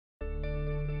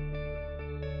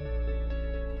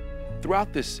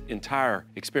Throughout this entire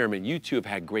experiment, you two have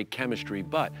had great chemistry,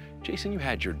 but Jason, you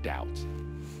had your doubts.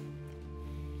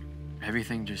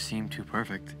 Everything just seemed too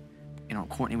perfect. You know,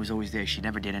 Courtney was always there. She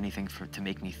never did anything to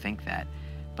make me think that,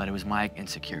 but it was my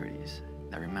insecurities.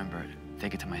 I remember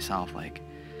thinking to myself, like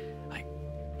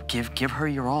give her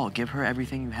your all, give her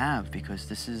everything you have, because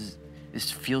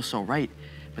this feels so right.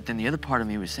 But then the other part of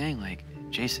me was saying, like,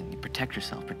 Jason, you protect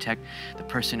yourself, protect the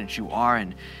person that you are,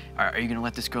 and are you gonna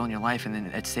let this girl in your life and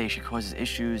then let's say she causes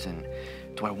issues, and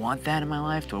do I want that in my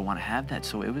life? Do I want to have that?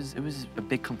 So it was a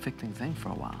big conflicting thing for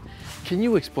a while. Can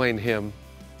you explain to him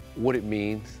what it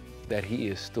means that he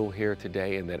is still here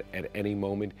today and that at any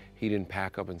moment he didn't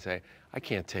pack up and say, I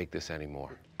can't take this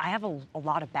anymore? I have a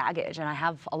lot of baggage and I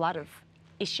have a lot of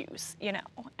issues, you know,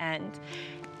 and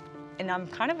I'm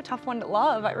kind of a tough one to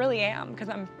love. I really am, because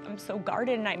I'm so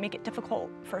guarded, and I make it difficult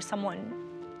for someone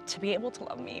to be able to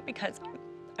love me because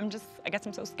I guess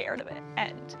I'm so scared of it.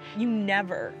 And you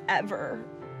never, ever,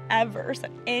 ever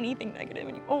said anything negative,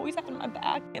 and you always had my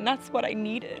back, and that's what I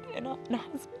needed in a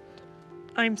husband.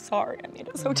 I'm sorry I made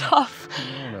it so tough.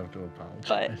 You don't have to apologize.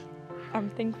 But I'm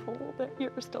thankful that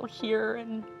you're still here,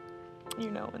 and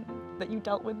you know, and that you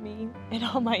dealt with me and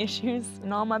all my issues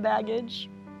and all my baggage.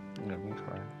 You made me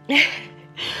cry.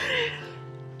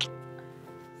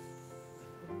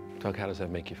 Doug, how does that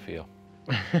make you feel?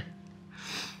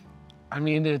 I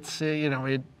mean, it's, you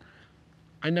know,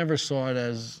 I never saw it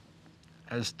as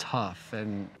tough,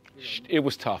 and it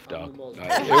was tough, Doug.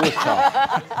 It was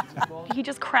tough. He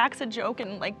just cracks a joke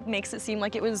and like makes it seem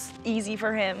like it was easy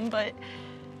for him, but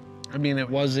I mean, it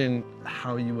wasn't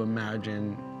how you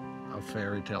imagine a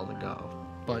fairy tale to go.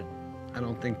 But I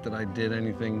don't think that I did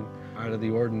anything out of the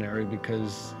ordinary,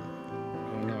 because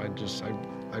I don't know,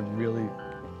 I really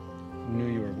knew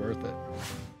you were worth it.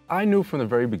 I knew from the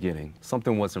very beginning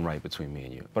something wasn't right between me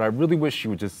and you, but I really wish you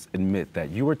would just admit that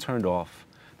you were turned off,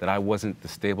 that I wasn't the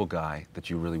stable guy that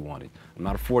you really wanted. I'm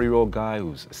not a 40-year-old guy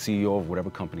who's a CEO of whatever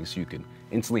company so you can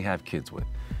instantly have kids with.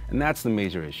 And that's the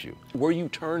major issue. Were you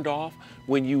turned off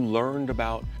when you learned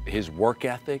about his work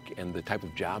ethic and the type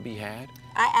of job he had?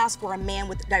 I asked for a man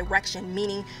with direction,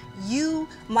 meaning you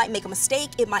might make a mistake,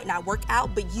 it might not work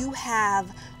out, but you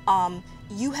have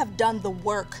done the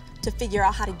work to figure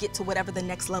out how to get to whatever the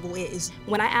next level is.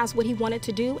 When I asked what he wanted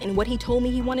to do and what he told me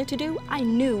he wanted to do, I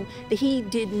knew that he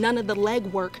did none of the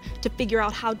legwork to figure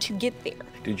out how to get there.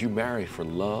 Did you marry for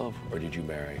love or did you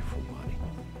marry for money?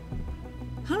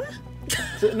 Huh?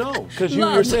 No, because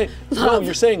you're saying no.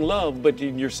 You're saying love, but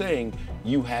you're saying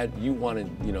you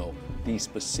wanted, you know, these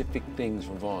specific things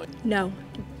from Vaughn. No,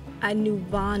 I knew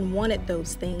Vaughn wanted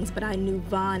those things, but I knew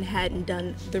Vaughn hadn't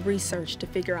done the research to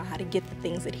figure out how to get the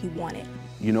things that he wanted.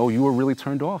 You know, you were really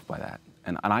turned off by that,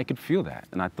 and I could feel that,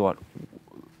 and I thought,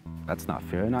 that's not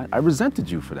fair, and I resented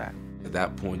you for that. At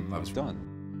that point, I was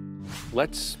done.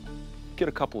 Let's get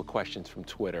a couple of questions from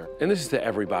Twitter, and this is to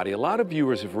everybody. A lot of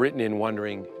viewers have written in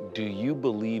wondering, do you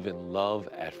believe in love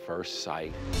at first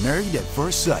sight? Married at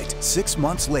First Sight, 6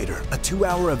 months later, a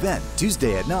 2-hour event,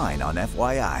 Tuesday at 9 on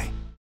FYI.